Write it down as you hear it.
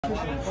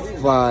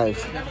5,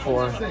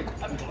 4.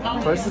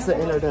 First is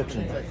the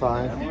introduction.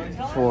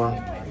 5, 4,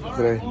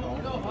 3,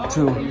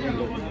 2,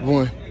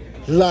 1.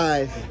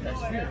 Live.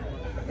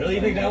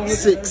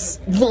 6,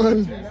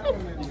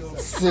 1,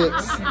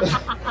 6.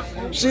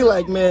 She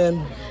like,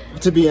 man,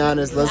 to be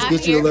honest, let's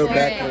get you a little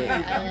backward.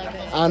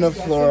 Ana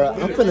Flora.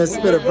 I'm finna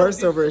spit a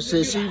verse over her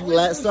shit. She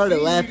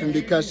started laughing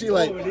because she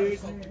like,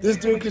 this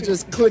dude could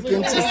just click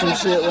into some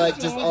shit like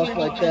just off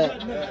like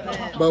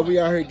that. But we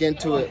are here getting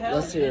to it.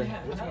 Let's hear.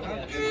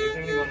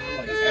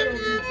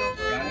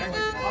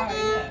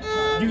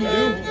 You do?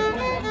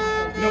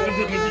 No, what does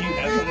it mean? Do you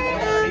have something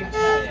on already?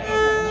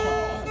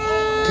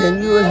 Can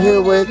you hear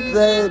what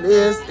that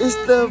is? It's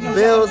the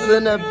bells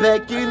in the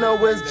back. You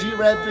know it's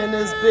G-Rap in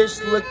this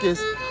bitch. Look,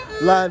 it's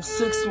live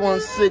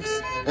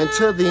 616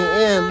 until the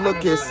end.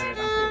 Look, it's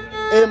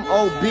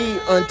M.O.B.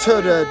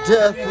 until the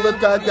death.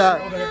 Look, I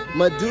got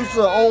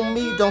Medusa on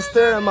me. Don't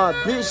stare at my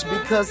bitch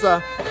because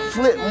I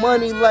flip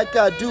money like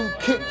I do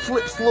kick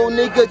flips, little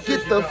nigga.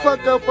 Get the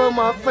fuck up on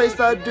my face.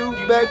 I do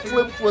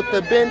backflips with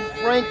the Ben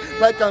Frank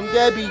like I'm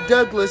Gabby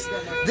Douglas.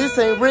 This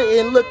ain't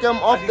written. Look, I'm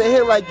off the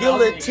head like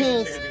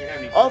guillotines.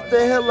 Off the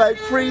head like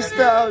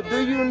freestyle.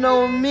 Do you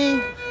know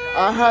me?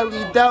 I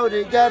highly doubt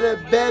it. Got a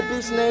bad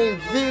bitch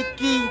named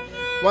Vicky.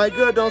 White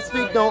girl don't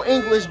speak no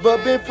English,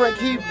 but Ben Frank,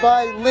 he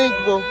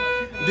bilingual.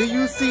 Do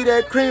you see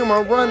that cream?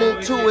 I'm running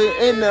to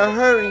it in a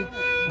hurry.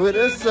 But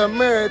it's a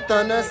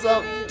marathon, that's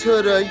up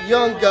to the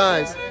young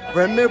guys.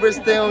 Remember,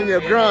 stay on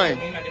your grind.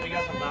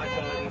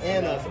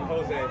 Anna.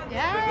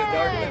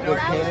 Yeah,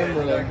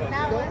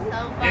 that was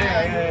so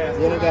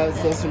fun. You know got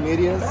social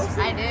medias?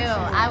 I do.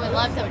 I would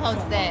love to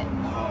post it.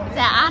 It's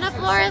at Ana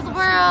Flora's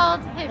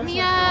World. Hit me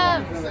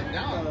up.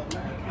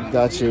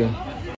 Got you.